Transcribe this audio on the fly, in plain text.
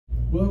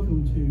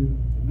Welcome to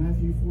the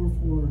Matthew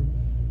 4:4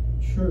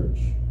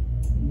 Church.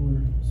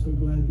 We're so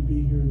glad to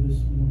be here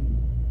this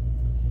morning.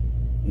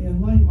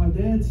 And like my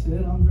dad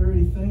said, I'm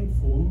very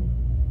thankful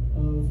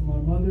of my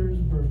mother's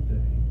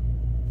birthday.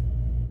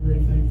 Very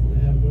thankful to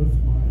have both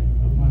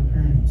of my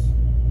parents.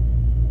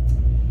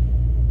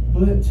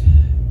 But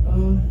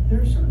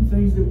there are certain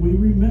things that we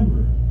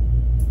remember.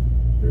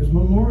 There's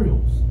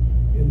memorials.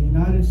 In the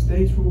United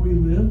States where we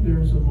live,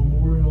 there's a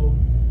memorial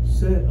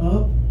set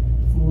up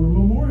for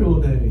Memorial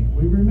Day.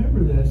 We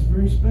remember that. It's a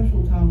very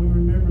special time. We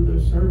remember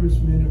those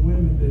servicemen and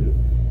women that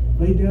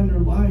have laid down their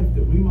life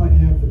that we might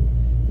have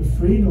the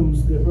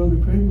freedoms that Brother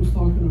Craig was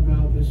talking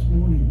about this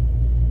morning.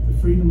 The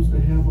freedoms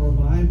to have our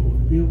Bible,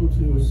 to be able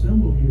to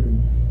assemble here.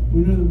 And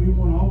we know that we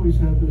won't always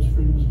have those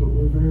freedoms, but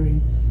we're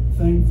very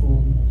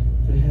thankful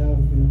to have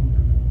them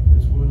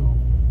as well.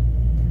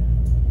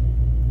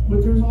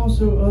 But there's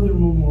also other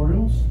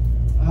memorials.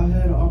 I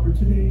had an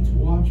opportunity to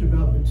watch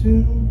about the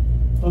tomb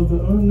of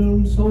the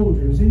unknown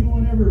soldier. Has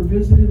anyone ever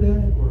visited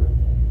that or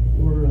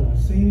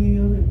seen any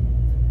of it?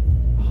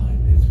 Oh,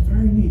 it's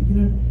very neat.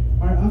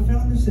 All right, I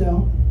found this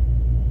out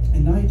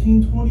in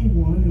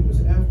 1921. It was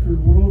after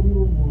World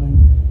War I.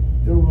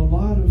 There were a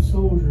lot of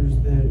soldiers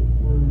that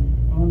were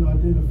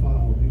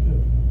unidentifiable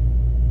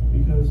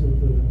because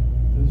of the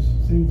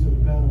scenes of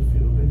the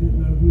battlefield. They didn't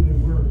know who they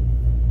were.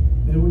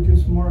 They would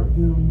just mark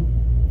them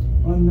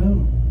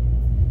unknown.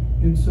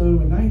 And so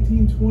in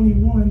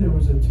 1921, there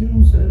was a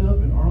tomb set up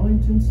in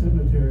Arlington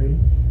Cemetery,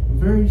 a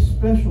very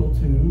special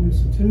tomb.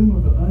 It's a tomb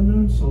of an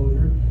unknown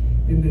soldier,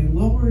 and they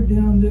lowered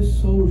down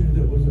this soldier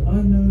that was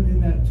unknown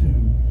in that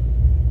tomb.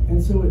 And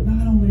so it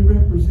not only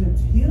represents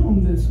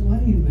him that's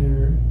laying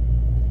there,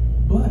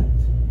 but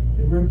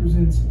it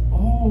represents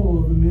all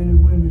of the men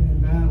and women in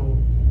battle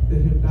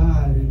that have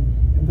died,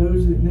 and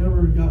those that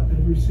never got to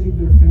receive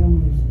their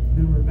families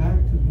never back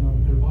to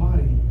them, their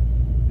body.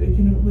 They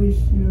can at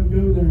least,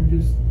 go there and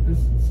just,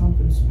 that's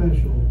something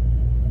special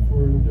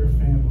for their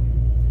family.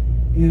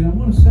 And I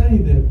want to say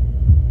that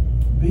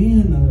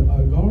being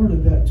a guard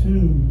of that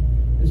tomb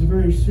is a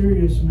very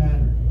serious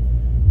matter.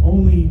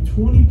 Only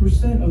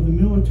 20% of the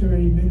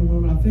military men and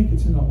women, I think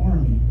it's in the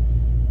Army,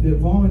 that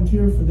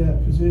volunteer for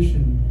that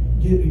position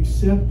get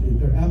accepted,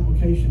 their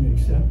application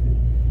accepted.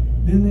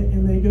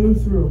 Then they go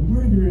through a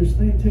rigorous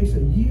thing. It takes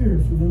a year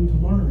for them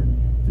to learn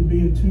to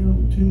be a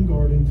tomb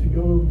guard and to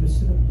go over the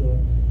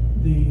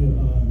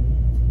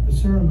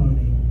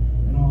ceremony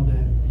and all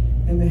that.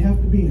 And they have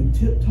to be in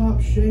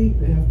tip-top shape.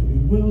 They have to be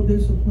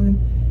well-disciplined.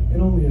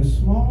 And only a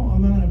small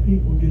amount of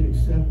people get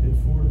accepted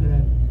for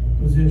that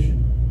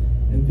position.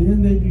 And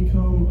then they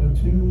become a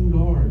tomb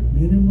guard,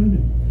 men and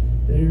women.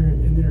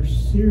 They're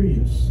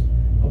serious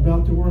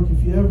about their work.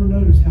 If you ever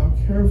notice how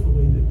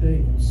carefully that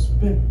they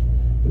inspect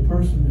the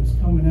person that's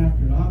coming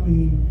after them. I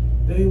mean,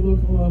 they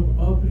look them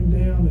up and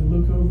down. They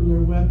look over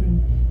their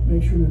weapon,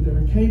 make sure that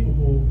they're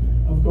capable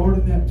of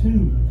guarding that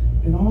tomb.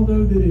 And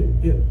although that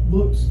it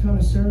looks kind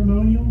of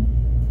ceremonial,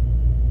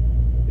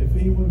 if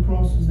anyone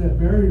crosses that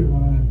barrier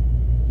line,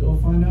 they'll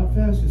find out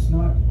fast it's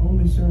not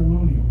only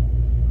ceremonial.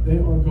 They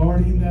are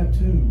guarding that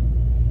tomb.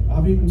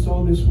 I've even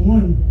saw this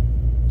one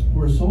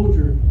where a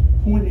soldier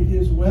pointed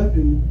his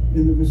weapon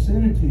in the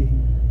vicinity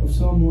of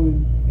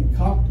someone and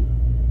cocked it.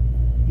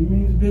 He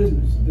means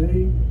business.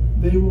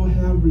 They will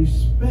have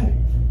respect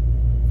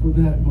for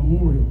that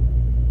memorial,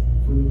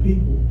 for the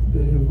people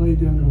that have laid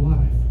down their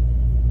life.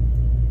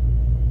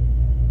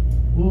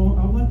 Well,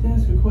 I'd like to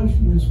ask a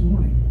question this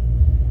morning.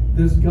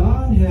 Does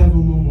God have a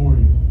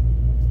memorial?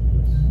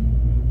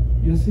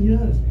 Yes, He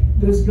does.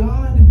 Does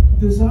God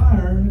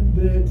desire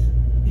that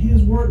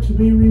His work to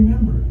be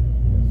remembered?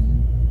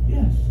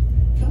 Yes.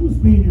 Come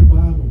with me in your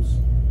Bibles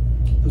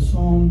to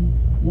Psalm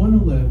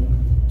 111,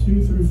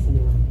 2 through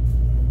 4.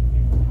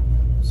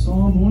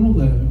 Psalm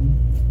 111,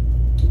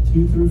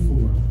 2 through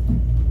 4.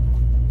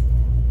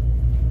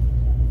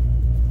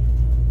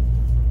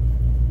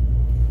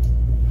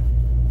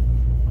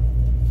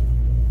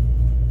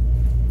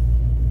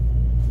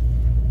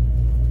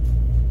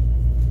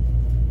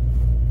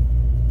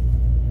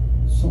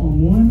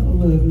 Psalm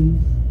 111,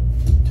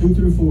 2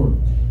 through 4.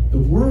 The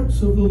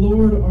works of the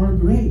Lord are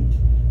great,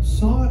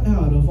 sought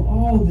out of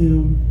all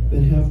them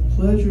that have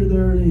pleasure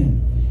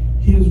therein.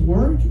 His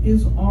work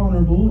is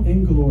honorable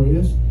and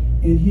glorious,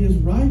 and His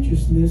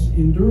righteousness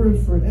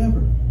endureth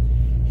forever.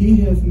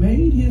 He hath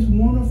made His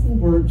wonderful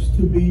works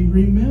to be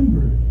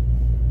remembered.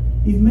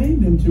 He's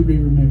made them to be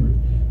remembered.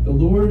 The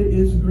Lord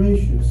is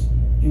gracious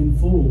and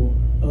full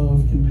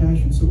of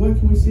compassion. So what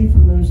can we see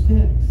from those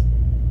texts?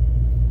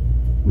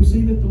 We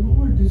see that the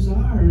Lord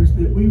desires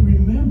that we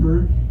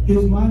remember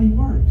His mighty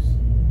works,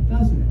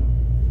 doesn't it?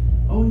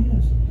 Oh,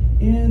 yes.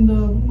 And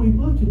when we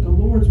look at the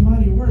Lord's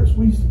mighty works,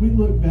 we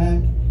look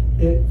back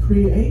at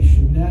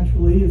creation.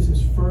 Naturally, it's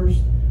His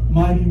first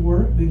mighty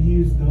work that He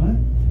has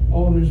done.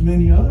 Oh, there's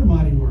many other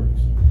mighty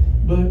works.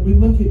 But we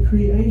look at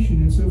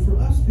creation. And so for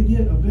us to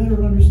get a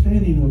better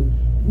understanding of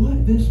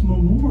what this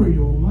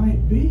memorial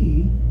might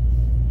be,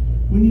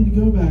 we need to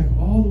go back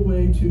all the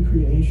way to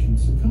creation.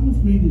 So come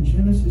with me to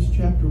Genesis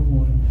chapter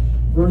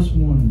 1, verse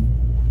 1.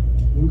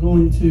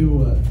 going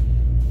to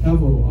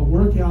have a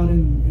workout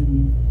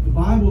in the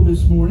Bible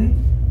this morning.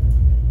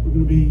 We're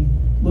going to be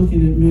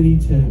looking at many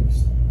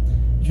texts.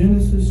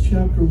 Genesis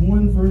chapter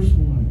 1, verse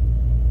 1.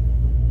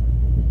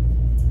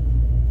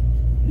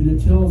 And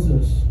it tells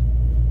us,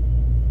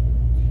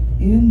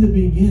 in the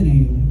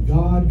beginning,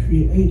 God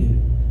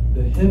created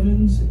the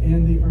heavens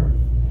and the earth.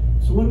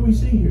 So what do we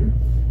see here?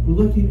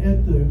 We're looking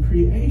at the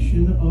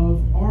creation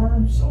of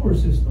our solar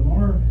system,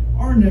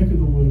 our neck of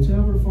the woods,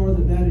 however far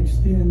that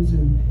extends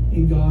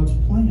in God's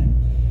plan.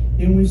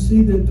 And we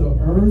see that the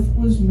earth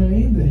was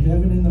made, the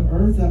heaven and the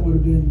earth. That would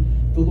have been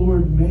the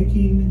Lord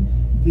making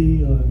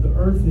the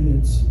earth in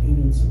its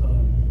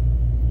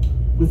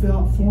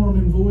without form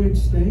and void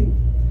state.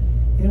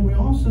 And we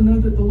also know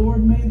that the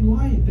Lord made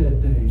light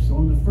that day. So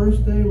on the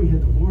first day, we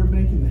had the Lord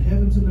making the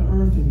heavens and the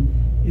earth in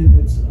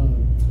its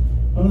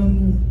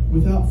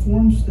without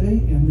form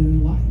state, and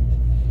then light.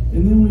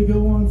 And then we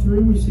go on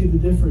through, we see the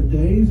different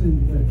days,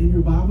 and in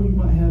your Bible you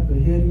might have the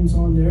headings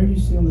on there. You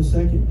see on the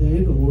second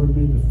day, the Lord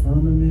made the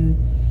firmament.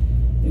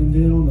 And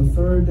then on the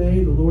third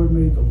day, the Lord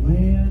made the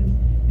land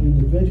and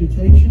the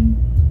vegetation.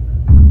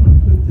 I'm going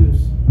to put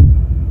this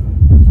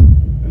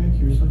back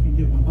here so I can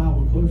get my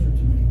Bible closer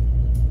to me.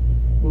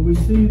 Well, we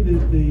see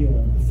that the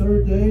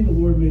third day, the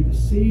Lord made the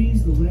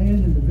seas, the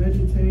land, and the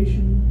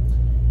vegetation.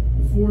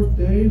 The fourth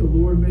day, the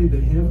Lord made the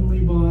heavenly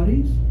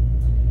bodies.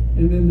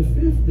 And then the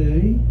fifth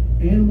day,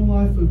 animal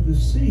life of the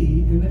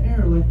sea and the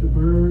air, like the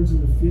birds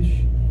and the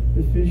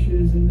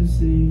fishes in the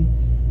sea.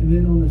 And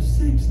then on the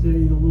sixth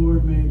day, the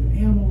Lord made the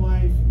animal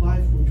life,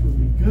 which would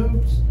be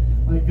goats,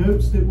 like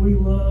goats that we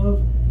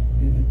love,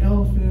 and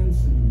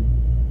elephants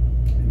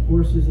and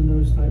horses and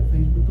those type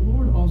things. But the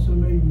Lord also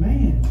made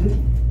man, didn't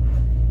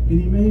he?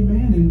 And he made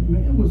man, and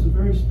man was a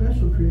very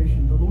special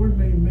creation. The Lord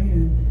made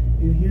man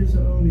in his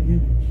own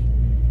image.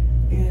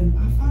 And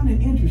I find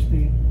it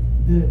interesting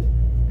that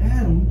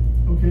Adam,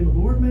 the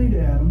Lord made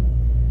Adam,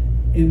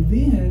 and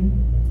then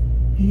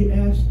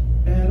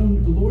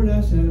the Lord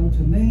asked Adam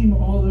to name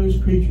all those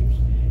creatures.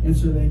 And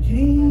so they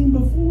came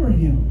before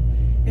him.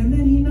 And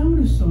then he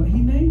noticed something.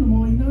 He named them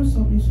all. He knows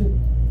something. He said,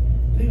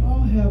 they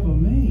all have a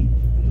mate.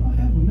 They all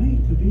have a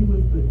mate to be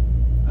with,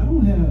 but I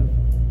don't have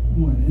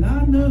one. And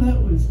I know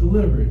that was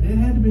deliberate. It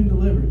had to be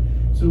deliberate.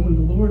 So when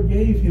the Lord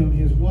gave him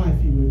his wife,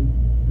 he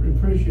would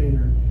appreciate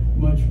her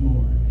much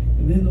more.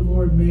 And then the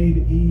Lord made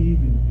Eve,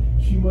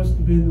 and she must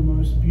have been the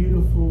most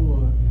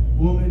beautiful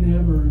woman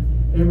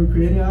ever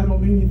created. I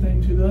don't mean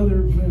anything to the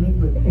other women,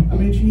 but I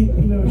mean she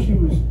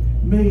was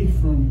made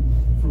from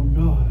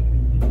God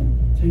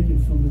and taken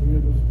from the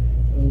rib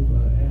of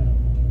Adam.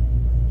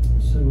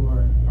 So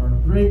our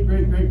great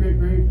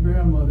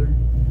grandmother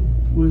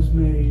was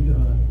made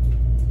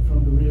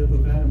from the rib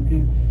of Adam.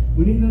 And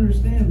we need to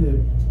understand that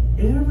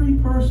every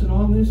person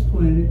on this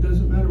planet,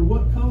 doesn't matter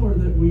what color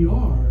that we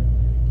are,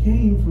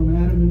 came from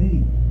Adam and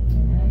Eve.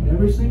 Amen.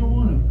 Every single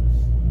one of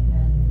us.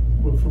 Amen.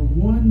 But from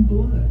one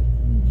blood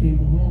came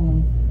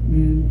all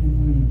men and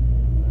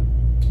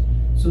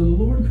women. So the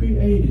Lord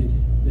created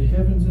the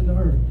heavens and the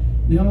earth.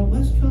 Now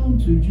let's come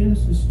to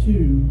Genesis 2,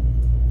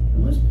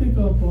 and let's pick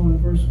up on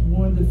verse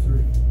 1 to 3.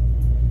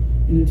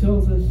 And it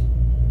tells us,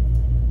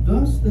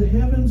 thus the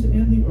heavens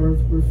and the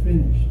earth were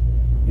finished,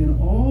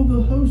 and all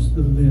the host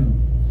of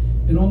them.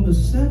 And on the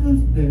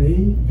seventh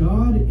day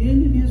God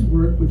ended his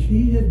work which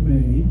he had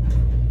made,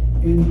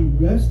 and he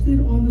rested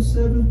on the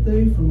seventh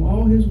day from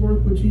all his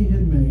work which he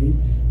had made.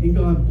 And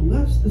God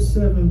blessed the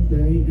seventh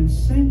day and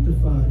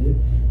sanctified it,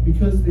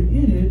 because that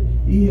in it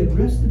he had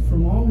rested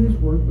from all his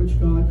work which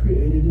God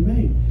created and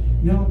made.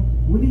 Now,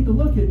 we need to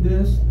look at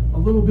this a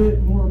little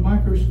bit more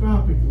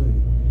microscopically.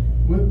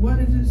 What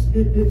does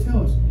it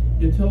tell us?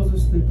 It tells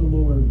us that the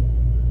Lord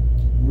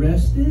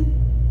rested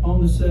on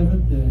the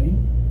seventh day.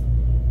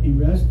 He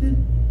rested.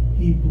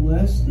 He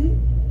blessed it.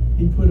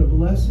 He put a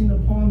blessing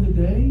upon the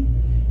day,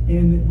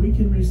 and that we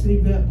can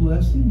receive that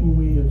blessing when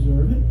we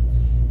observe it.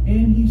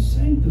 And he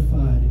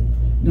sanctified it.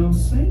 Now,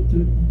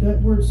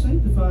 that word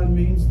sanctified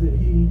means that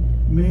he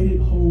made it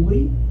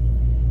holy,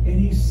 and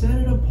he set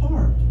it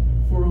apart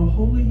for a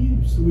holy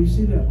use. So we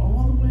see that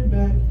all the way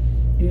back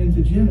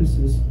into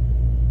Genesis.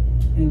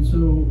 And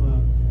so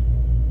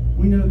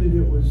we know that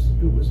it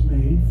was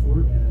made for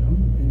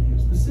Adam and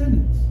his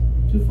descendants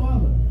to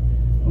follow.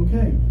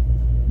 Okay,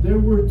 there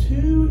were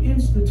two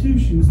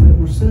institutions that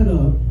were set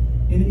up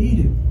in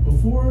Eden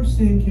before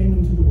sin came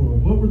into the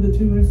world. What were the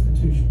two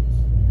institutions?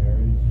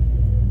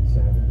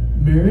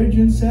 Marriage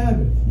and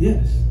Sabbath,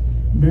 yes.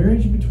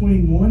 Marriage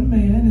between one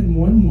man and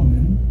one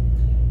woman,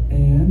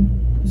 and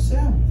the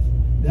Sabbath.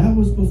 That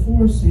was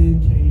before sin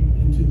came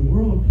into the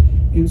world.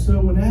 And so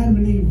when Adam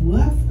and Eve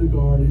left the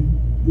garden,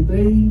 did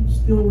they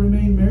still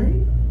remain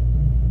married?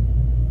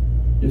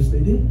 Yes, they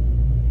did.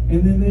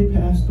 And then they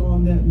passed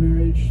on that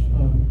marriage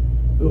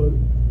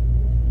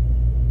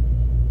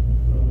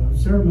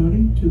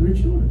ceremony to their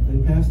children.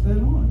 They passed that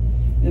on.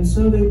 And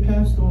so they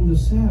passed on the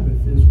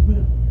Sabbath as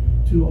well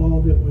to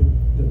all that would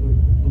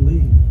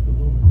believe the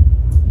Lord.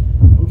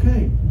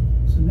 Okay,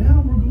 so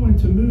now we're going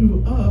to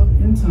move up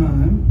in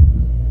time,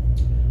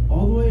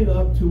 all the way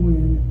up to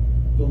when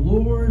the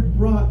Lord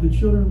brought the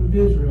children of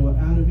Israel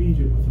out of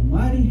Egypt with a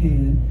mighty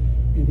hand,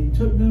 and he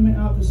took them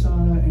out to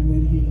Sinai, and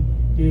then he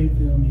gave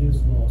them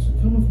his law. So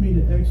come with me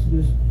to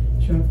Exodus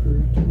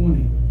chapter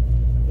 20.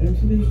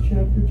 Exodus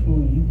chapter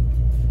 20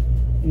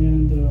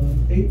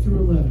 and 8 through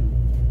 11.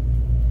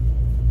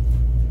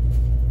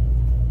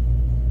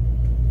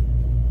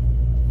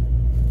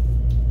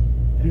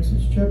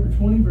 Exodus chapter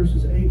 20,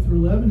 verses 8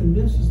 through 11, and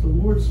this is the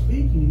Lord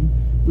speaking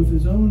with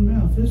his own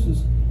mouth. This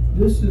is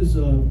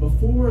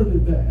before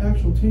the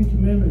actual Ten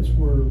Commandments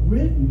were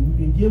written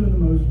and given to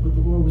Moses, but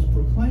the Lord was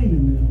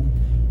proclaiming them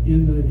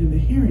in the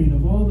hearing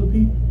of all the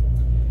people.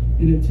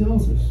 And it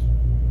tells us,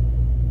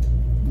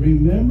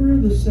 remember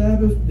the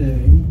Sabbath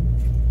day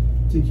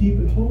to keep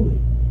it holy.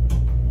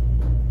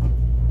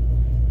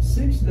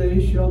 6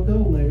 days shalt thou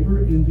labor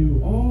and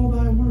do all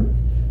thy work.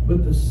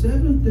 But the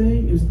seventh day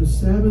is the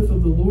Sabbath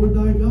of the Lord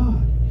thy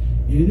God.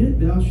 In it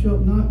thou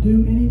shalt not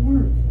do any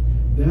work,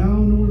 thou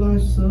nor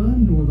thy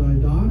son, nor thy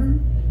daughter,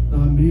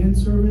 thy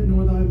manservant,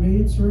 nor thy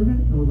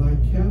maidservant, nor thy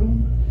cattle,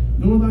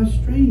 nor thy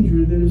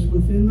stranger that is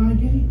within thy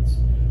gates.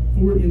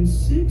 For in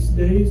 6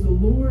 days the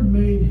Lord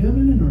made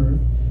heaven and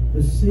earth,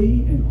 the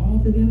sea, and all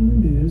that in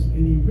them is,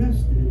 and he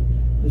rested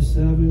the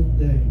Sabbath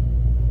day.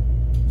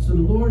 So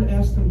the Lord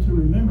asked them to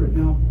remember it.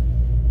 Now,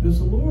 does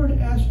the Lord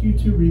ask you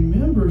to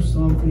remember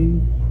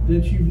something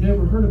that you've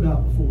never heard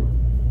about before?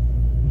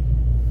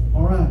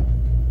 All right.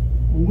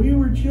 When we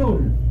were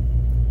children,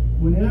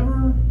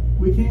 whenever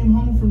we came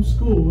home from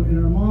school and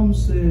our mom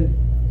said,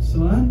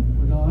 son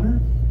or daughter,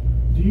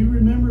 do you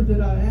remember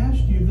that I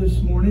asked you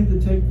this morning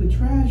to take the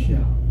trash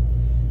out?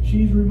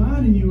 She's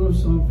reminding you of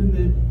something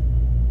that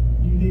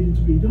you needed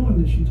to be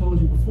doing that she told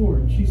you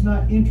before. She's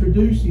not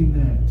introducing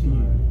that to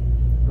you.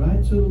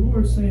 Right? So the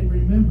Lord's saying,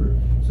 remember.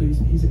 So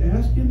he's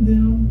asking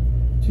them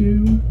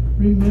to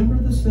remember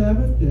the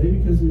Sabbath day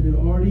because it had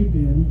already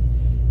been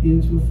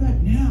into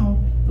effect. Now,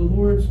 the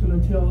Lord's going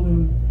to tell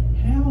them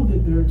how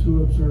that they're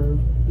to observe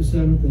the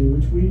seventh day,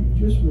 which we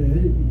just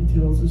read. He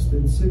tells us that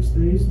in 6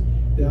 days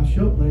thou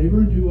shalt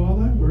labor and do all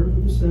thy work,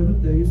 but the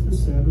seventh day is the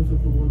Sabbath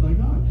of the Lord thy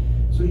God.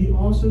 So he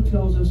also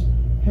tells us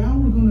how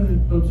we're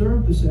going to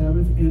observe the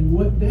Sabbath and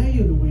what day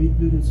of the week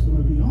that it's going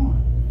to be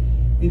on.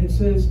 And it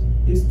says,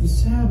 it's the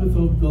Sabbath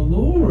of the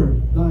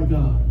Lord thy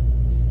God.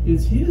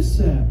 It's his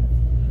Sabbath.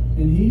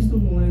 And he's the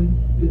one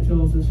that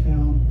tells us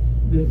how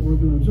that we're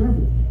going to observe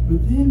it.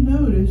 But then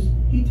notice,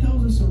 he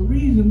tells us a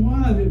reason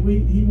why that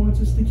he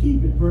wants us to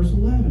keep it. Verse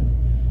 11.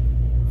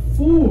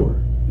 For,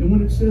 and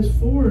when it says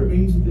for, it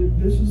means that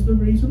this is the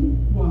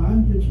reason why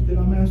that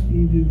I'm asking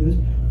you to do this.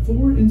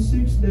 For in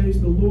 6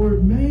 days the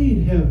Lord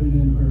made heaven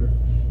and earth,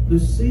 the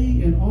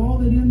sea and all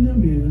that in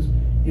them is,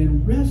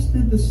 and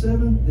rested the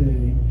seventh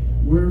day.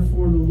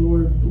 Wherefore the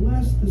Lord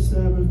blessed the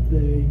Sabbath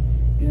day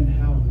and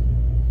hallowed it.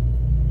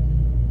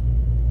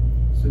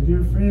 So,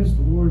 dear friends,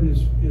 the Lord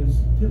is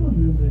telling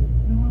them that,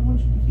 I want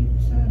you to keep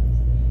the Sabbath.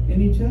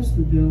 And he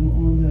tested them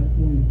on that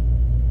point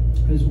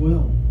as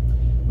well.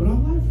 But I'd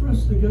like for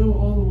us to go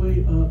all the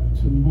way up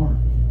to Mark.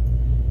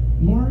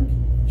 Mark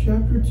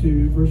chapter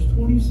 2, verse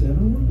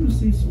 27. We're going to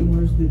see some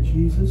words that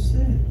Jesus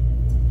said.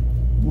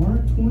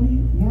 Mark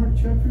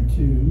chapter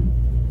 2,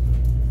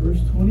 verse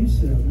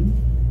 27.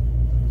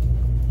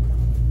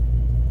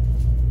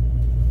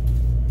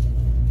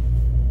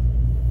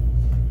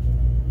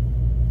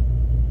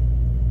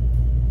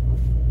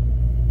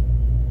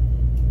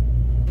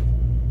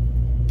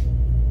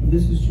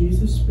 This is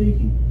Jesus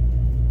speaking.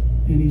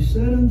 And he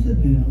said unto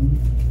them,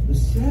 the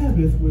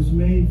Sabbath was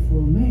made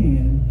for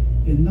man,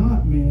 and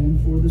not man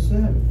for the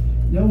Sabbath.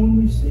 Now, when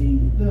we see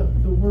the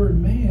word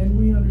man,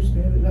 we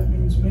understand that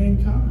means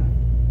mankind.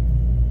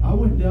 I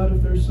wouldn't doubt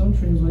if there's some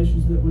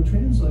translations that would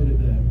translate it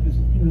that,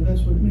 because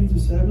that's what it means. The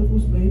Sabbath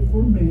was made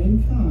for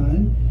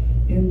mankind,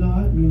 and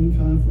not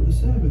mankind for the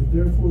Sabbath.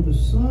 Therefore, the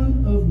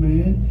Son of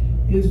Man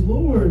is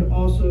Lord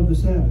also of the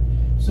Sabbath.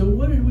 So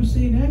what did we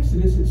see in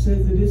Exodus? It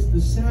says that it's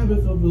the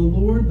Sabbath of the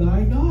Lord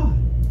thy God.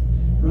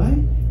 Right?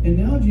 And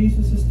now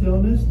Jesus is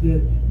telling us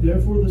that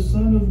therefore the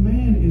Son of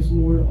Man is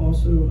Lord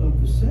also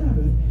of the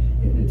Sabbath.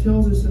 And it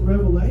tells us in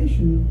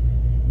Revelation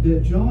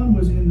that John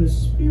was in the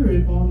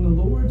Spirit on the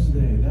Lord's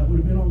day. That would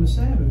have been on the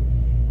Sabbath.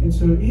 And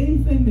so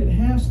anything that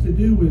has to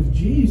do with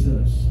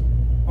Jesus,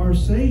 our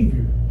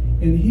Savior,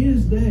 and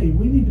his day,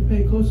 we need to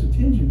pay close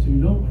attention to,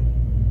 don't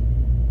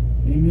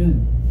we?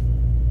 Amen.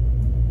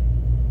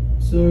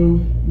 So,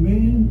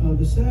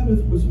 the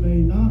Sabbath was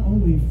made not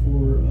only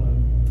for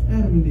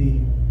Adam and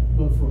Eve,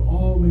 but for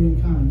all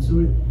mankind.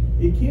 So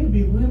it can't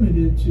be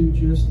limited to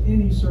just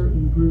any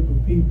certain group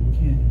of people,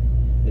 can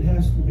it? It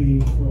has to be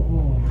for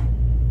all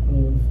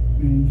of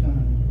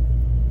mankind.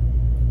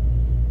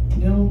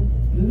 Now,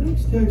 the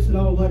next text that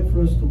I would like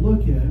for us to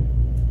look at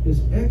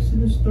is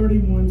Exodus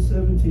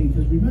 31:17.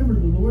 Because remember,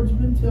 the Lord's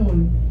been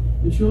telling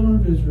the children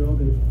of Israel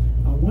that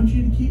I want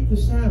you to keep the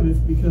Sabbath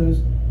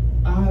because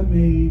I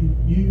made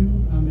you,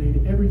 I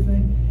made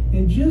everything.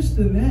 And just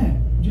in that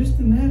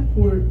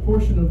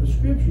portion of the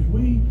scriptures,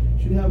 we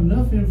should have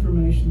enough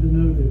information to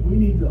know that we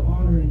need to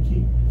honor and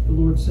keep the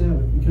Lord's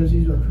Sabbath because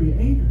he's our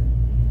creator,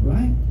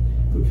 right?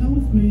 But come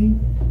with with me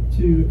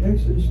to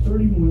Exodus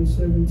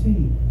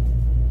 31:17.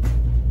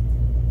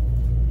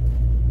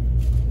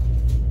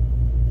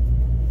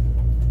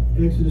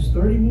 Exodus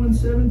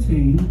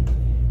 31:17,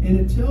 and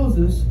it tells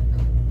us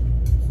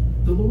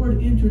the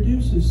Lord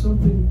introduces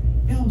something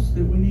else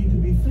that we need to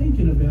be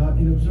thinking about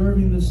in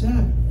observing the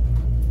Sabbath.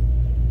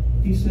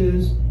 He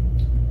says,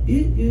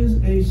 "It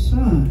is a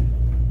sign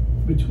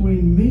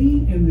between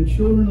me and the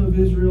children of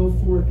Israel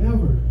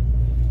forever.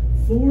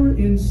 For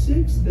in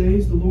 6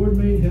 days the Lord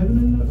made heaven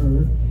and the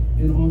earth,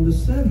 and on the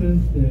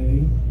 7th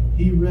day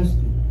he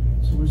rested."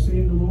 So we're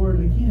seeing the Lord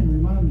again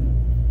remind them,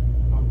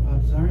 I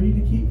desire you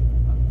to keep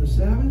the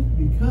Sabbath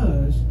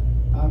because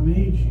I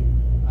made you.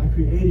 I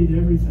created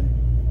everything.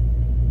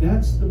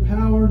 That's the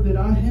power that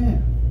I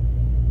have,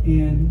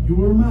 and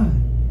you are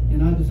mine,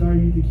 and I desire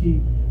you to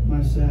keep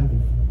my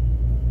Sabbath.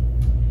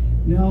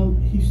 Now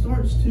he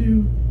starts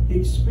to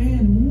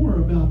expand more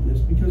about this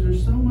because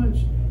there's so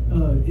much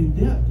in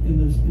depth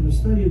in the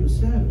study of the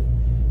Sabbath.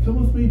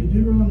 Come with me to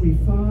Deuteronomy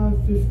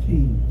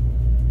 5:15.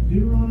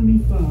 Deuteronomy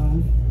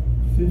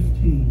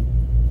 5:15.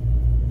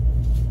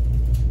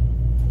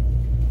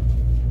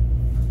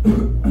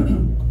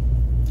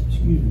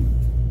 Excuse me.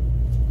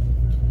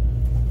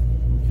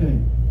 Okay.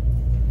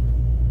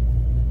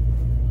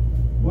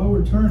 While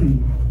we're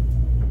turning,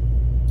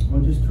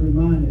 I'll just to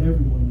remind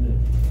everyone that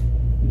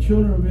the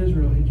children of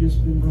Israel had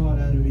just been brought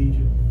out of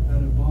Egypt,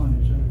 out of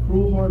bondage, out of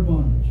cruel, hard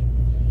bondage.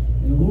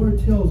 And the Lord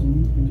tells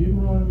them in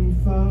Deuteronomy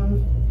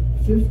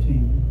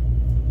 5:15,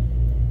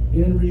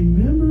 "And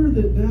remember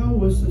that thou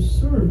wast a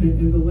servant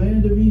in the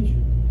land of Egypt,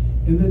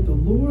 and that the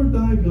Lord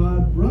thy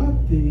God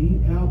brought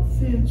thee out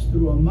thence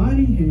through a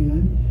mighty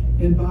hand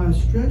and by a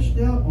stretched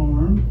out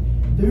arm.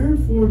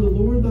 Therefore the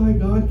Lord thy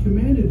God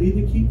commanded thee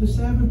to keep the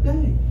Sabbath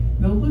day."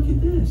 Now look at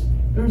this.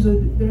 There's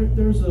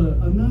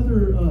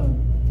another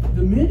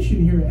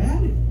dimension here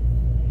added.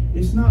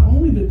 It's not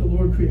only that the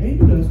Lord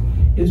created us,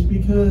 it's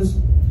because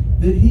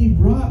that he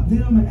brought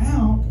them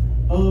out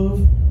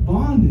of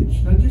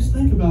bondage. Now just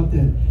think about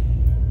that.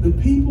 The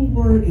people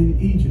were in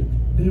Egypt.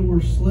 They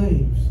were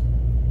slaves.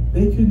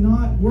 They could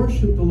not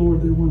worship the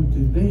Lord they wanted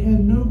to. They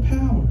had no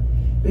power.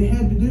 They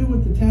had to do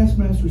what the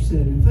taskmaster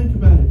said. And think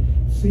about it.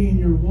 Seeing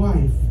your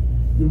wife,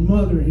 your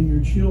mother, and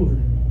your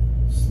children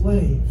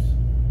slaves.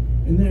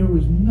 And there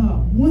was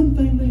not one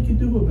thing they could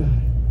do about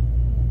it.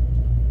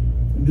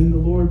 And then the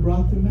Lord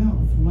brought them out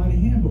with a mighty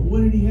hand. But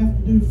what did he have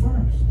to do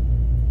first?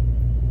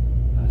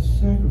 A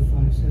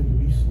sacrifice had to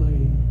be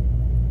slain.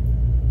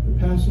 The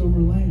Passover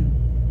lamb.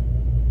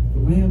 The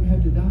lamb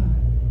had to die.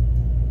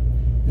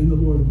 Then the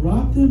Lord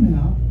brought them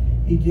out.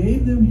 He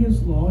gave them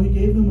his law. He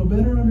gave them a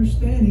better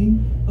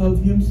understanding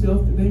of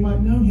himself that they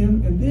might know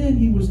him. And then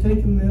he was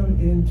taking them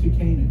into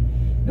Canaan.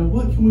 Now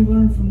what can we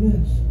learn from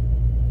this?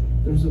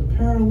 There's a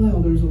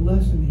parallel. There's a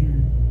lesson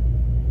here.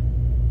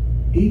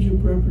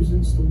 Egypt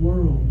represents the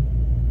world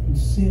and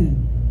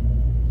sin.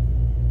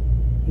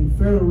 And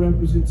Pharaoh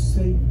represents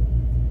Satan.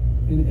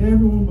 And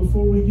everyone,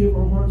 before we give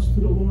our hearts to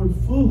the Lord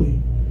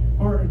fully,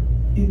 are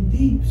in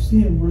deep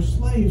sin. We're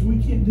slaves. We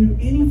can't do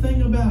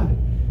anything about it.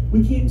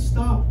 We can't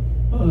stop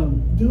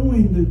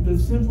doing the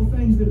sinful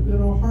things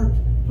that our heart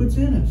puts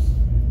in us.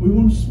 We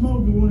want to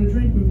smoke. We want to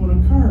drink. We want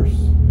to curse.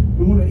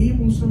 We want to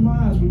evil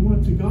surmise. We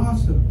want to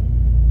gossip,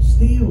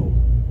 steal,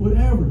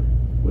 whatever.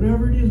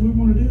 Whatever it is, we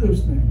want to do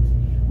those things.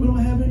 We don't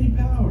have any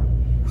power.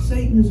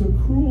 Satan is a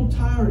cruel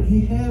tyrant.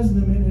 He has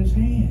them in his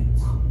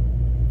hands.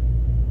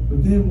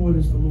 But then what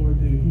does the Lord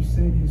do? He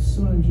sent his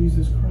Son,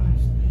 Jesus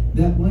Christ,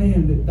 that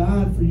Lamb that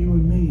died for you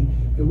and me,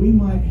 that we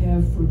might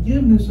have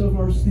forgiveness of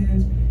our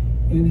sins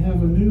and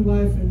have a new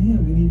life in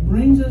him. And he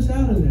brings us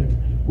out of there.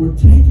 We're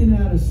taken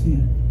out of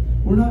sin.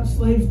 We're not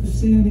slaves to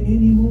sin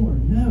anymore.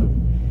 No.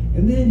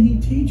 And then he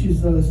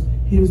teaches us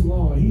his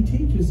law. He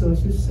teaches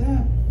us his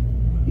Sabbath.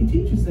 He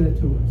teaches that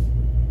to us.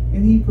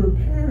 And he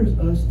prepares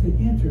us to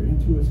enter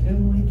into his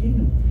heavenly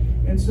kingdom.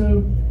 And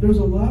so there's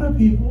a lot of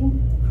people,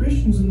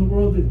 Christians in the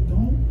world, that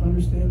don't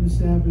understand the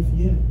Sabbath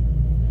yet.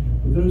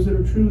 But those that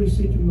are truly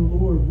seeking the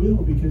Lord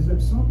will, because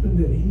that's something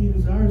that he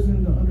desires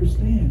them to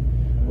understand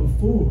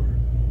before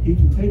he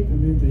can take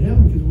them into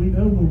heaven. Because we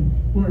know when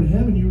we're in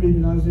heaven, you read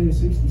in Isaiah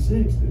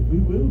 66, that we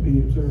will be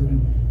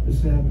observing the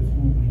Sabbath,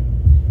 won't we?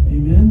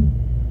 Amen?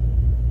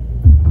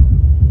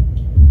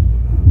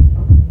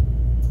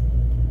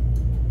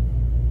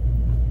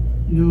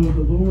 You know,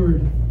 the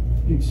Lord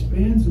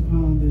expounds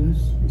upon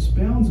this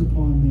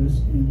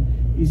in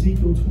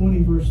Ezekiel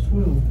 20, verse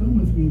 12. Come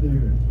with me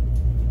there.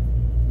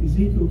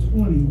 Ezekiel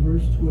 20,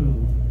 verse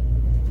 12.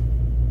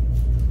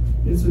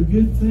 It's a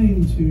good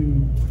thing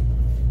to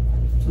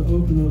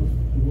open up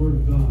the Word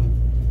of God.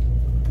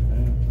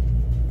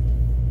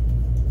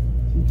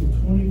 Ezekiel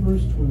 20,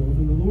 verse 12.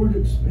 And the Lord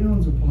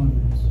expounds upon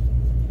this.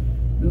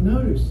 Now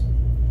notice,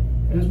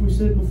 as we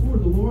said before,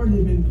 the Lord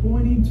had been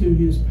pointing to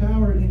his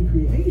power in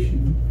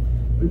creation,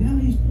 but now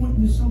he's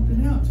pointing to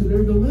something else, to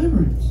their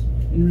deliverance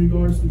in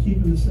regards to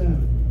keeping the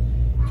Sabbath.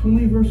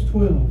 20, verse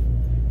 12.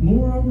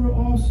 Moreover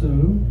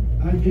also,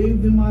 I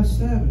gave them my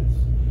Sabbaths,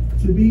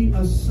 to be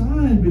a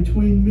sign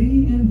between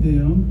me and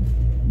them,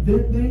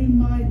 that they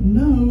might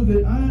know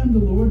that I am the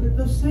Lord that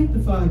does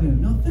sanctify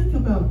them. Now think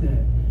about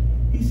that.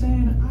 He's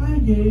saying, I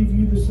gave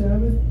you the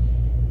Sabbath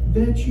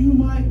that you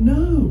might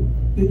know,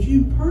 that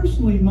you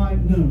personally might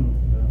know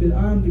that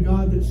I am the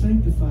God that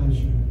sanctifies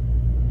you.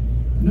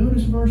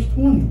 Notice verse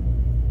 20.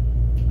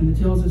 And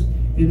it tells us,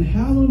 and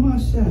hallow my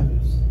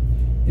Sabbaths,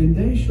 and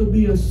they shall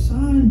be a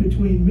sign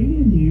between me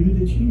and you,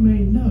 that you may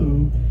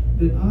know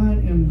that I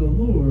am the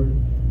Lord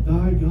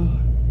thy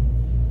God.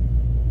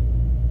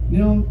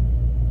 Now,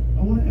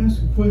 I want to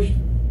ask a question.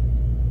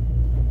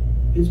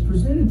 It's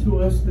presented to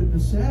us that the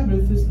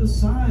Sabbath is the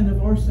sign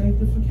of our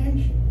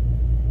sanctification.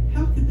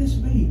 How could this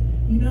be?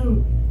 You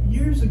know,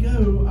 years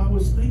ago, I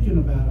was thinking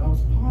about it. I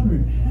was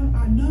pondering.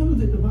 I know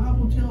that the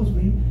Bible tells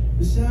me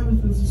the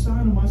Sabbath is a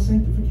sign of my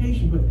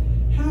sanctification, but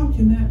how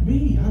can that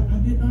be? I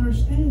didn't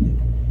understand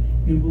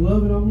it. And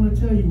beloved, I want to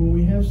tell you, when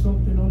we have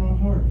something on our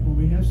heart, when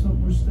we have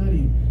something we're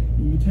studying,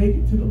 and you take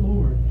it to the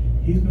Lord,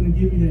 He's going to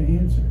give you the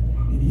answer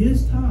in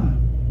His time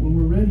when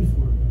we're ready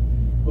for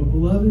it. But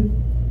beloved,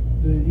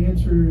 the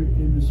answer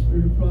in the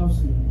Spirit of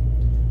Prophecy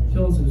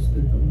tells us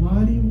that the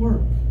mighty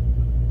work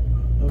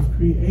of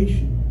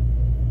creation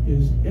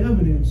is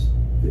evidence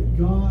that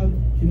God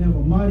can have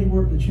a mighty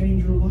work to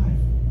change your life.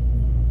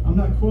 I'm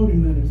not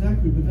quoting that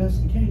exactly, but that's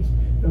the case.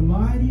 The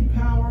mighty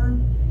power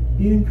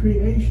in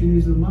creation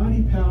is a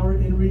mighty power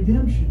in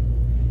redemption.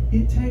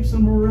 It takes a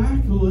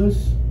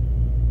miraculous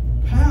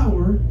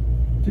power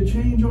to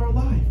change our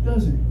life,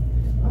 doesn't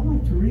it? I'd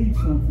like to read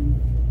something.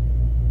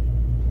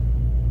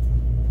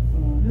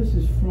 This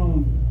is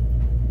from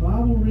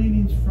Bible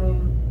readings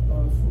from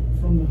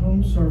the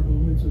Home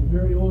Circle. It's a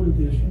very old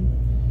edition.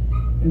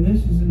 And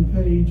this is in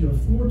page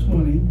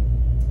 420.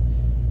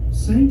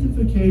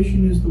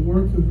 Sanctification is the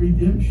work of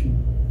redemption,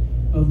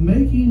 of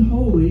making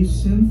holy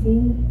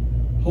sinful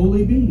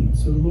holy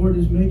beings. So the Lord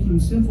is making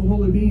sinful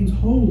holy beings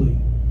holy.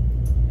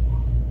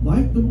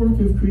 Like the work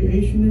of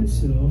creation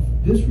itself,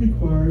 this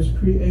requires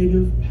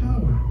creative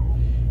power.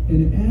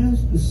 And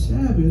as the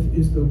Sabbath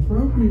is the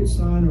appropriate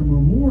sign or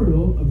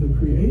memorial of the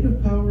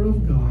creative power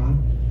of God,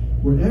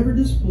 wherever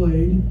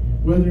displayed,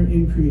 whether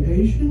in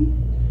creation,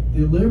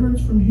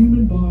 deliverance from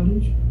human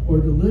bondage, or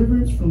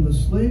deliverance from the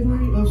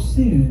slavery of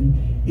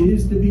sin, it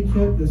is to be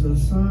kept as a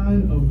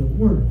sign of the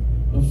work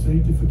of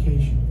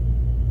sanctification.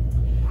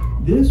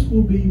 This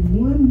will be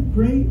one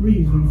great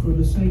reason for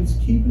the saints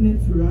keeping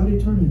it throughout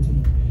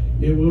eternity.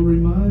 It will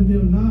remind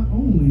them not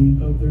only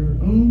of their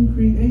own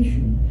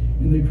creation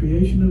and the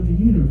creation of the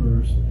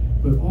universe,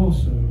 but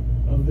also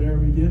of their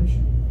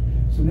redemption.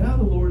 So now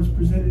the Lord's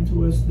presented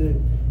to us that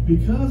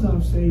because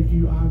I've saved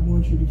you, I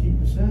want you to keep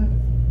the Sabbath.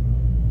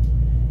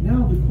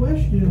 Now the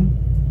question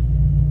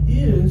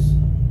is,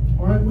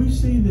 all right, we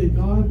see that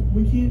God,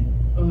 we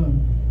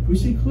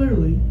see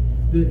clearly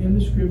that in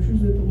the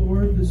scriptures that the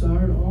Lord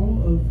desired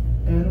all of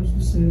Adam's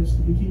descendants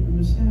to be keeping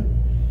the Sabbath.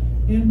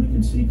 And we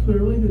can see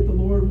clearly that the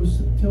Lord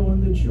was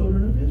telling the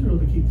children of Israel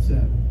to keep the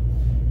Sabbath.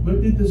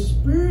 But did the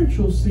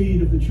spiritual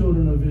seed of the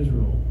children of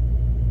Israel,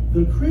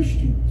 the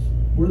Christians,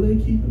 were they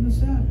keeping the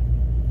Sabbath?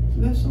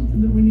 So that's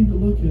something that we need to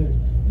look at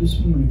this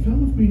morning.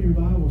 Come with me in your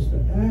Bibles to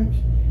Acts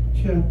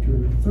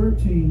chapter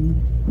 13,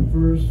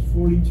 verse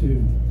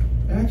 42.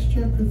 Acts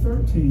chapter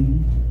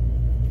 13,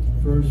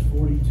 verse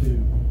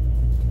 42.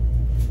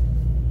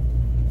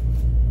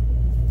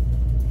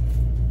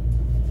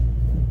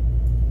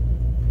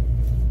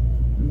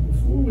 And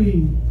before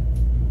we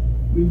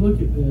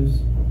look at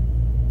this,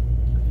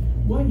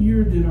 what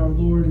year did our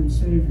Lord and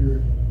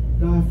Savior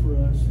die for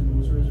us and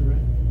was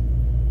resurrected?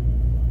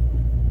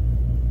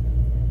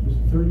 Was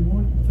it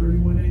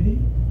 31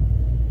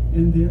 AD?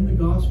 And then the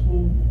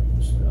gospel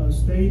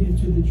stayed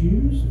into the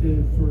Jews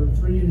for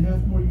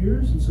 3.5 more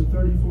years, and so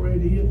 34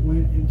 AD it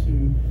went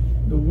into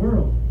the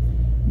world.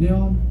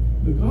 Now,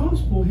 the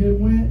gospel had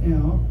went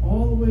out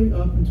all the way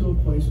up into a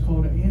place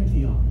called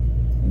Antioch,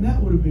 and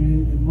that would have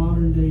been in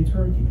modern-day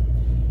Turkey.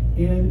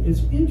 And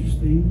it's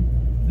interesting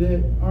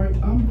that, all right,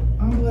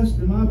 I'm blessed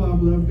in my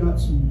Bible that I've got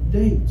some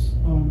dates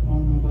on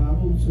my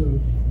Bible. So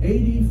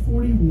AD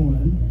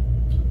 41,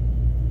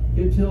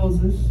 it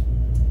tells us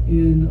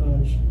in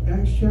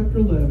Acts chapter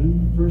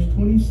 11, verse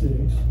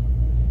 26,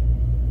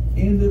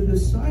 and the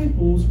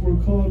disciples were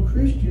called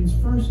Christians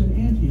first in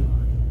Antioch.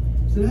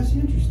 So that's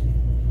interesting.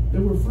 They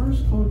were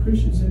first called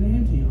Christians in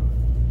Antioch.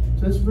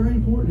 So that's very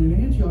important.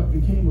 And Antioch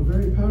became a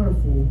very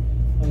powerful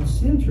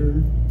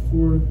center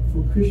for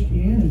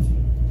Christianity.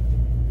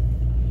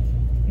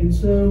 And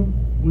so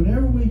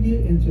whenever we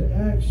get into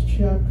Acts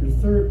chapter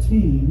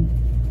 13,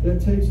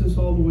 that takes us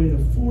all the way to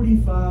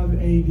 45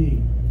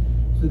 AD.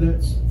 So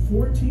that's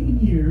 14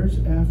 years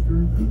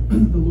after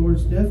the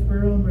Lord's death,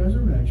 burial, and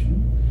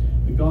resurrection.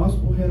 The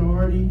gospel had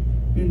already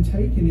been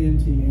taken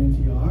into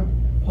Antioch.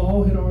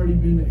 Paul had already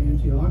been to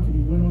Antioch, and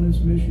he went on his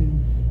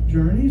mission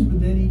journeys, but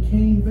then he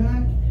came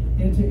back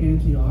into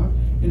Antioch,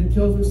 and it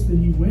tells us that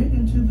he went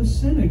into the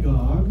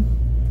synagogue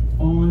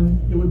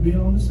it would be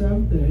on the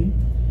Sabbath day,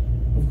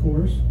 of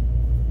course.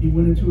 He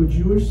went into a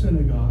Jewish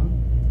synagogue,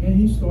 and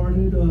he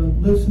started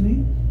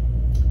listening.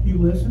 He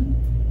listened,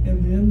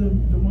 And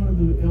then one of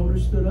the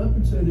elders stood up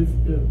and said, if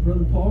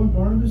Brother Paul and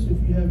Barnabas, if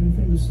you have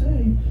anything to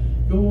say,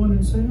 go on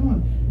and say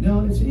on.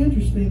 Now, it's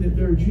interesting that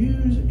there are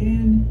Jews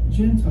and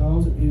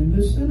Gentiles in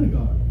this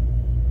synagogue.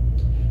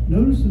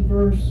 Notice in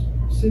verse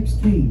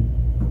 16,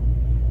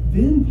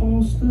 then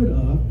Paul stood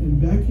up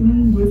and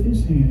beckoning with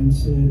his hand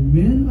said,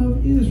 Men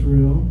of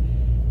Israel,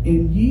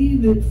 and ye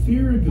that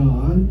fear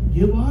God,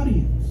 give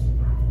audience.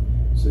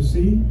 So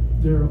see,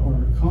 there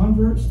are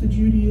converts to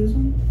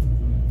Judaism,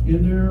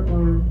 and there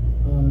are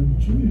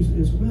Jews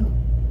as well.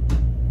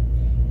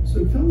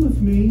 So come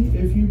with me,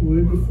 if you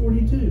would, to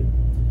 42.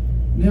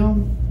 Now,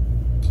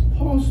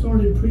 Paul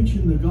started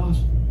preaching the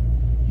gospel.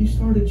 He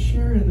started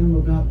sharing them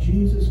about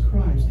Jesus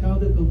Christ, how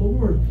that the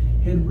Lord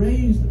had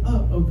raised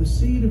up of the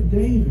seed of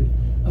David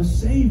a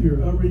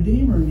Savior, a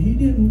Redeemer, and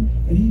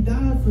he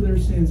died for their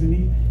sins. And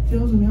he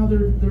tells them how their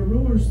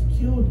rulers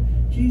killed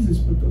Jesus,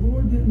 but the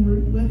Lord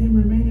didn't let him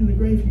remain in the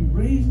grave. He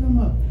raised him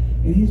up,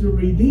 and he's a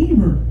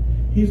Redeemer.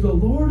 He's the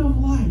Lord of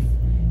life.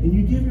 And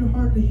you give your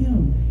heart to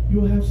him, you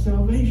will have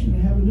salvation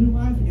and have a new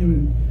life in him.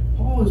 And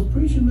Paul is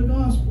preaching the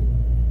gospel.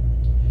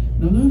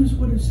 Now notice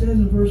what it says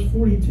in verse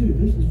 42.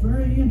 This is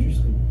very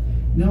interesting.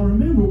 Now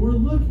remember,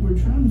 we're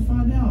trying to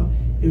find out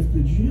if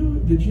the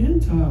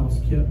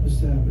Gentiles kept the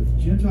Sabbath,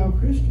 Gentile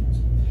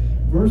Christians.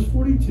 Verse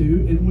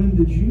 42, and when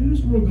the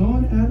Jews were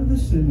gone out of the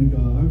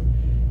synagogue,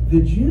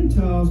 the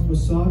Gentiles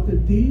besought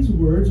that these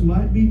words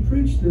might be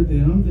preached to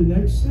them the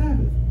next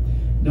Sabbath.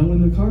 Now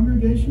when the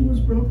congregation was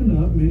broken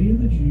up, many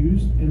of the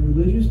Jews and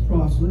religious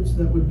proselytes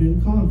that would have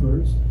been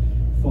converts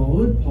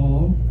followed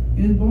Paul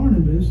and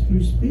Barnabas,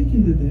 who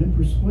speaking to them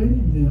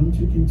persuaded them to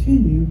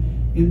continue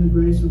in the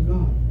grace of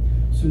God.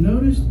 So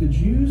notice the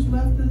Jews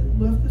left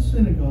the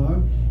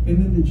synagogue, and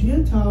then the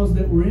Gentiles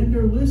that were in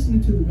there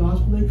listening to the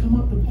gospel, they come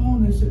up to Paul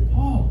and they said,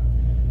 Paul,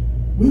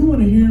 we want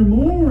to hear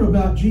more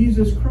about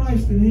Jesus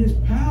Christ and his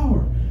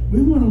power.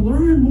 We want to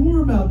learn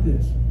more about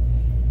this.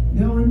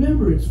 Now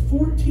remember, it's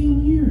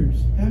 14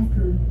 years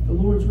after the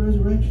Lord's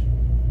resurrection.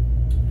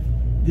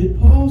 Did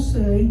Paul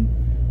say,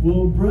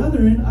 well,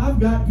 brethren, I've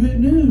got good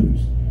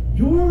news.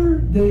 Your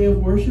day of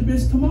worship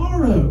is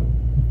tomorrow.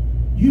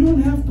 You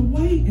don't have to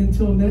wait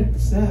until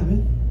next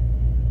Sabbath.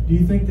 Do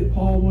you think that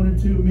Paul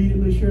wanted to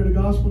immediately share the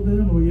gospel to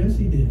them? Oh, yes,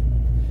 he did.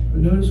 But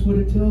notice what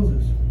it tells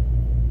us.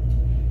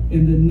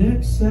 In the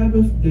next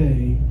Sabbath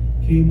day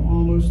came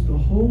almost the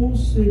whole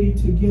city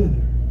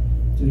together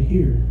to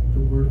hear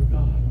the word of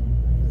God.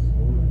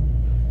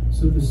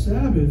 So the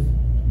Sabbath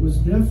was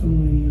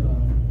definitely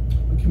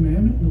a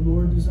commandment, and the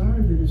Lord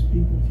desired that his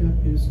people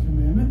kept his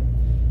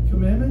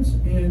commandments.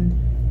 And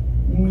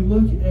when we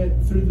look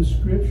at through the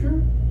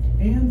Scripture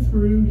and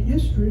through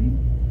history,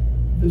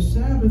 the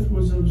Sabbath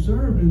was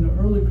observed in the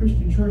early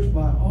Christian church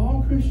by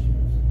all Christians.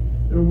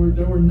 There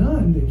were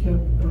none that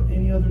kept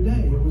any other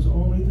day. It was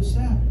only the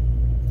Sabbath.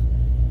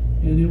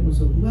 And it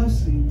was a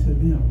blessing to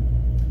them.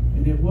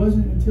 And it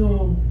wasn't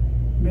until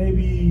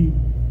maybe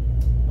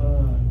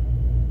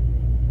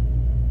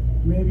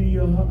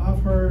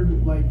I've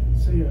heard, like,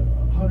 say,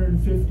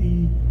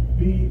 150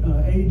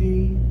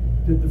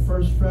 AD, that the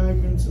first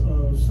fragments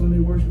of Sunday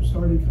worship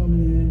started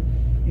coming in.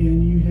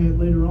 And you had,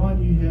 later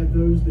on, you had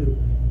those that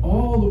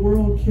all the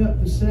world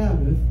kept the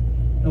Sabbath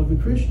of the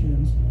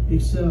Christians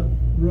except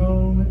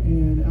Rome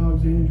and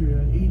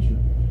Alexandria,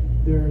 Egypt.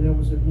 That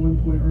was at one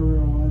point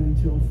earlier on,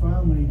 until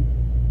finally,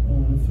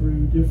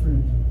 through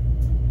different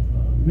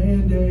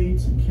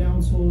mandates and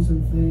councils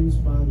and things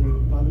by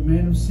the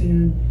man of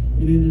sin,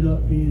 it ended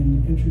up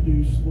being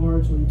introduced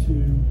largely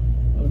to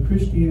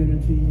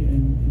Christianity,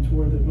 and to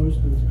where that most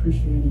of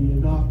Christianity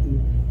adopted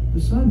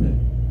the Sunday.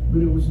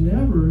 But it was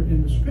never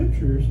in the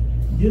Scriptures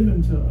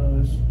given to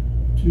us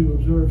to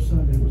observe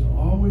Sunday. It was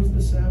always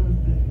the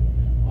Sabbath day.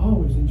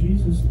 Always. And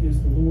Jesus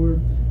is the Lord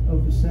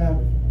of the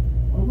Sabbath.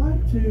 I'd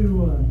like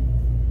to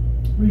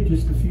read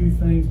just a few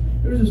things.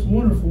 There's this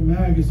wonderful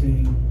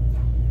magazine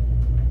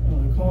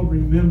called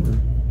Remember.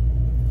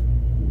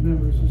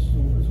 Remember, it's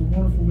a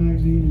wonderful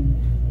magazine.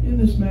 And in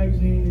this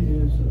magazine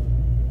is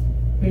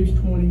page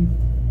 20,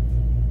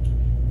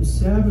 The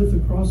Sabbath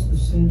Across the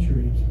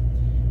Centuries.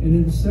 And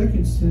in the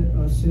second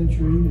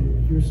century,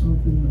 here's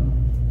something,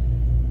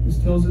 this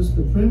tells us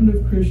the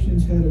primitive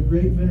Christians had a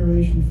great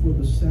veneration for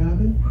the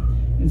Sabbath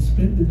and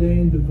spent the day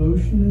in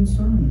devotion and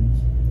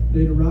sermons.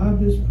 They derived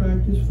this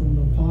practice from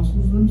the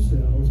apostles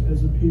themselves,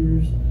 as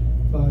appears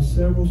by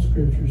several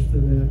scriptures to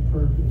that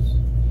purpose.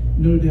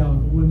 No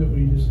doubt the one that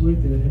we just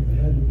looked at had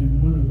to have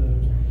been one of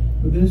those.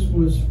 But this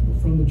was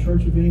from the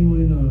Church of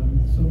England,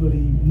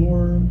 somebody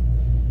more,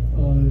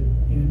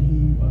 and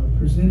he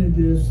presented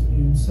this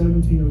in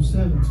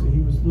 1707, so he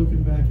was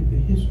looking back at the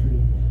history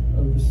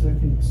of the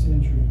 2nd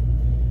century.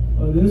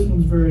 This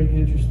one's very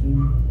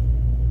interesting.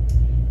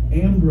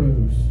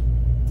 Ambrose,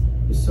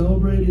 the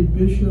celebrated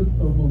bishop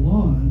of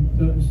Milan,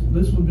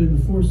 this would have been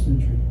the 4th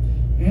century.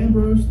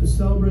 Ambrose, the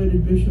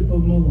celebrated bishop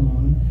of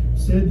Milan,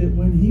 said that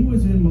when he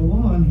was in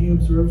Milan, he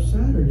observed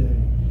Saturday,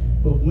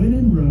 but when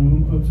in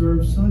Rome,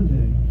 observed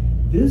Sunday.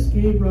 This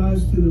gave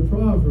rise to the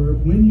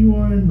proverb, when you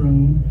are in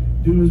Rome,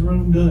 do as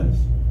Rome does.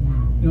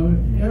 You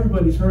know,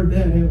 everybody's heard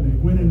that, haven't they?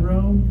 When in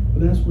Rome,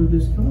 but that's where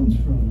this comes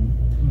from.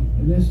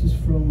 And this is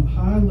from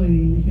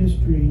Hylene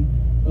history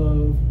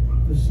of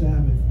the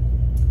Sabbath.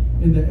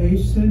 In the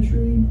 8th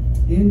century,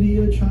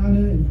 India, China,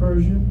 and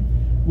Persia,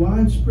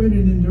 widespread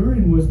and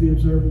enduring was the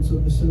observance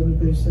of the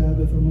seventh-day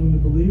Sabbath among the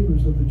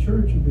believers of the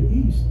Church of the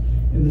East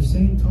and the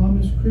St.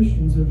 Thomas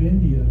Christians of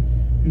India,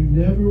 who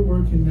never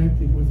were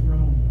connected with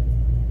Rome.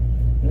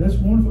 Now, that's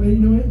wonderful. You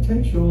know, it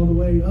takes you all the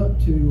way up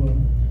to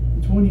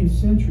the 20th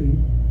century.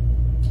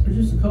 There's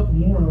just a couple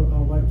more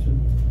I'd like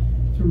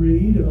to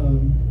read.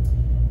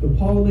 The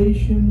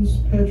Paulicians,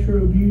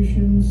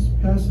 Petrobutians,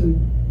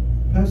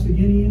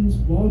 Pasaginians,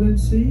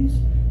 Waldenses.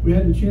 We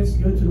had the chance to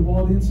go to the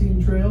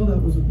Waldensian Trail.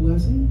 That was a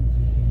blessing.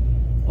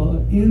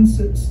 In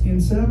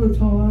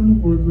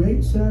Sabbaton were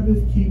great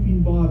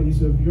Sabbath-keeping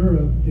bodies of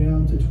Europe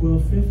down to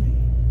 1250.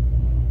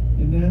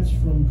 And that's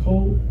from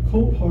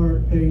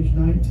Colthart, page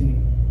 19.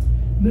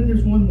 And then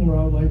there's one more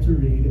I'd like to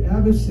read.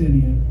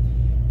 Abyssinia.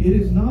 It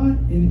is not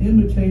in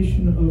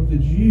imitation of the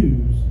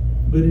Jews,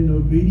 but in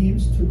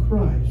obedience to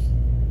Christ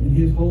and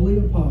his holy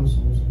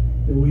apostles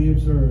that we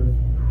observe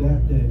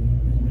that day.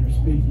 And they're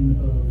speaking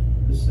of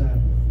the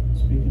Sabbath.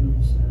 Speaking of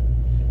the Sabbath.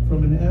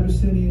 From an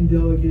Abyssinian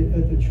delegate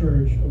at the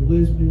Church of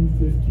Lisbon,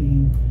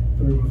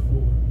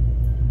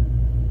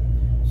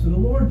 1534. So the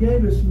Lord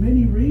gave us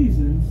many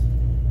reasons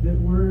that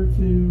we're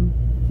to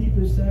keep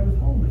his Sabbath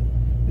holy.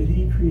 That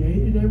he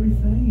created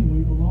everything and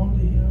we belong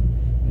to him.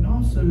 And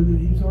also that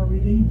he's our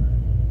Redeemer.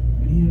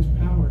 And he has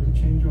power to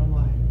change our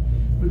life.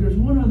 But there's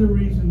one other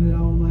reason that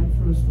I would like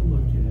for us to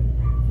look at,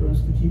 for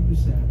us to keep the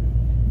Sabbath.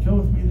 Come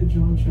with me to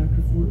John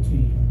chapter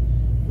 14,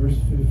 verse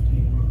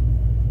 15.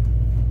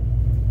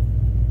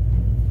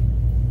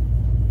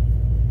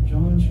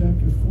 John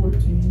chapter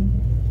 14.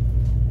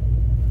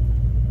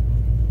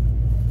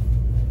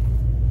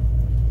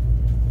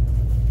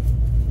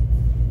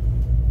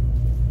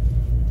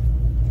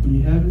 When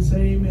you have it,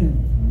 say amen.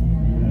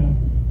 Amen.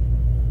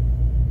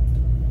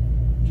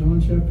 John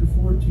chapter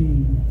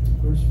 14,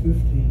 verse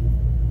 15.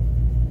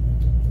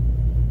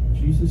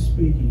 Jesus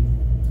speaking.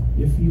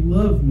 If you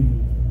love me,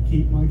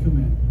 keep my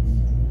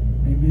commandments.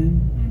 Amen.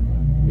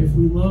 If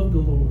we love the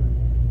Lord,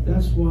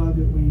 that's why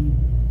that we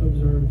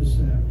observe the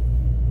Sabbath.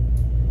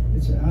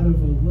 It's out of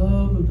a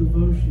love of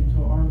devotion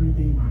to our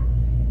Redeemer.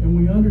 And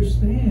we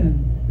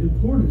understand the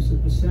importance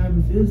that the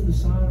Sabbath is the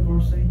sign of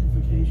our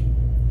sanctification.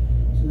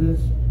 So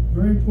that's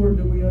very important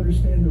that we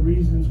understand the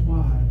reasons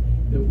why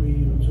that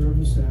we observe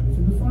the Sabbath.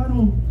 And the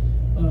final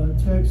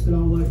text that I'd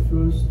like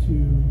for us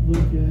to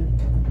look at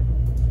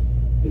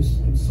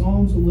is in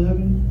Psalms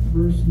 11,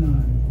 verse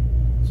 9.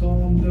 It's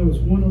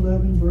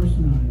 111, verse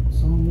 9.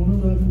 Psalm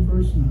 111,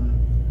 verse 9.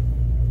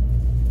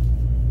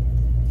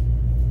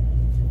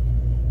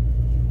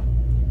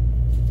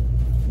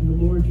 And the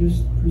Lord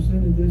just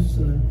presented this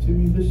to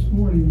me this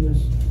morning,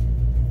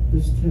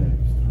 this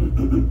text.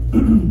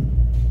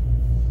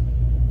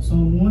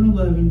 Psalm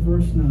 111,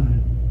 verse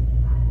 9.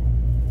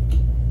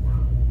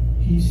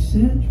 He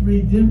sent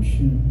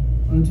redemption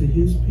unto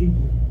his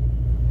people.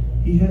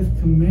 He hath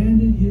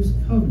commanded his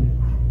covenant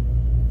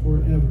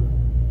forever.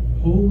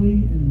 Holy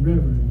and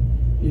reverend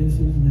is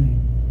his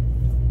name.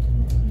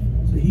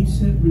 So he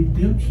sent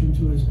redemption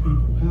to his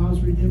people. How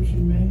is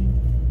redemption made?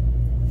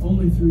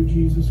 Only through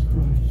Jesus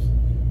Christ.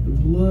 The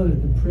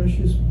blood, the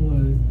precious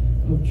blood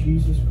of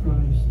Jesus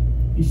Christ.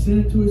 He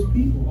sent it to his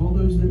people, all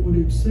those that would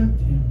accept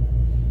him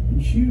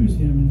and choose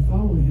him and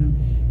follow him.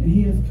 And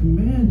he hath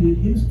commanded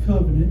his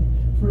covenant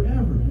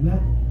forever. And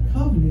that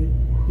covenant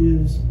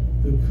is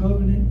the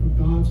covenant of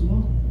God's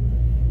law.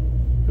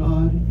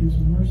 God is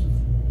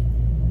merciful.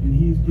 And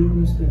he has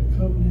given us that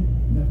covenant,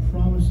 that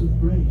promise of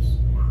grace,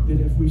 that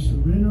if we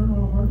surrender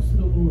our hearts to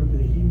the Lord,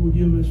 that he will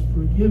give us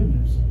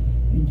forgiveness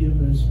and give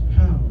us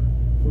power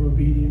for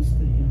obedience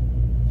to him.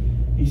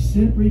 He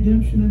sent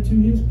redemption unto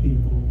his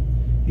people.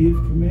 He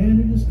hath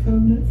commanded his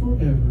covenant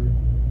forever.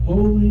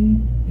 Holy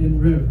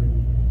and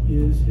reverend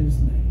is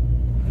his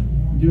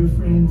name. Dear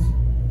friends,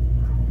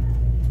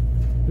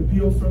 the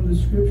appeal from the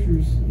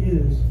scriptures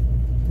is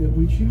that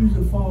we choose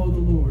to follow the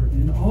Lord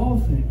in all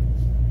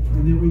things,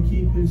 and that we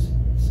keep his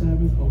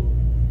Sabbath holy.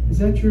 Is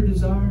that your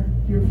desire,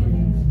 dear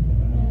friends?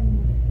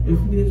 If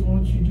it is, why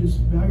don't you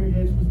just bow your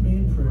heads with me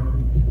in prayer.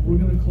 We're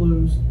going to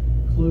close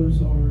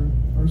our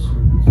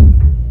service.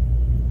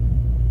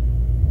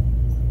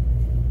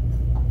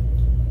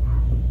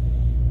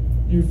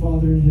 Dear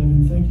Father in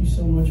heaven, thank you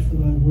so much for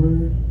thy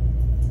word.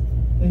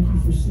 Thank you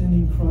for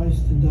sending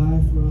Christ to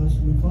die for us.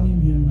 We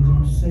claim him as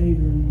our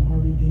Savior and our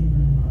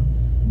Redeemer and our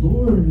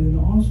Lord and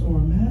also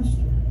our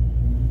Master.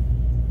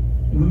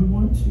 And we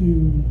want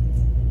to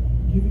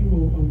give you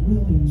a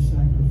willing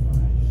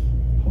sacrifice,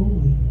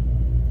 holy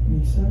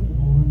and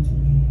acceptable unto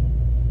thee,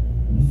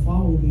 and to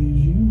follow thee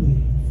as you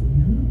lead. For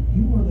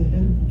you are the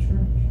head of the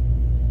church.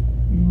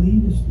 You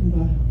lead us through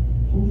thy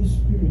Holy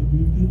Spirit.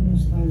 You've given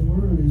us thy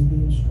word as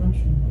the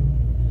instruction book.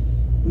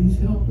 Please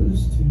help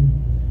us to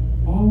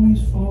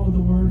always follow the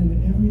word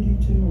in every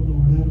detail,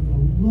 Lord, out of a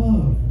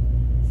love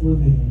for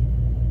thee.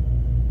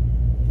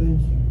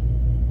 Thank you.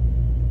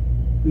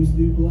 Please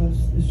do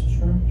bless this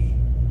church.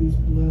 Please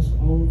bless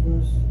all of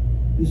us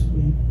this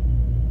week.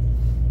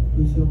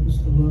 Please help us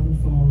to love and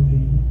follow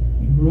Thee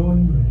and grow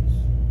in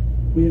grace.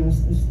 We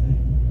ask this thing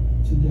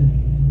today,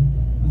 and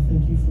I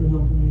thank You for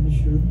helping me to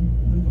share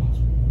the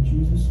gospel. In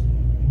Jesus'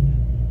 name,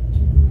 amen.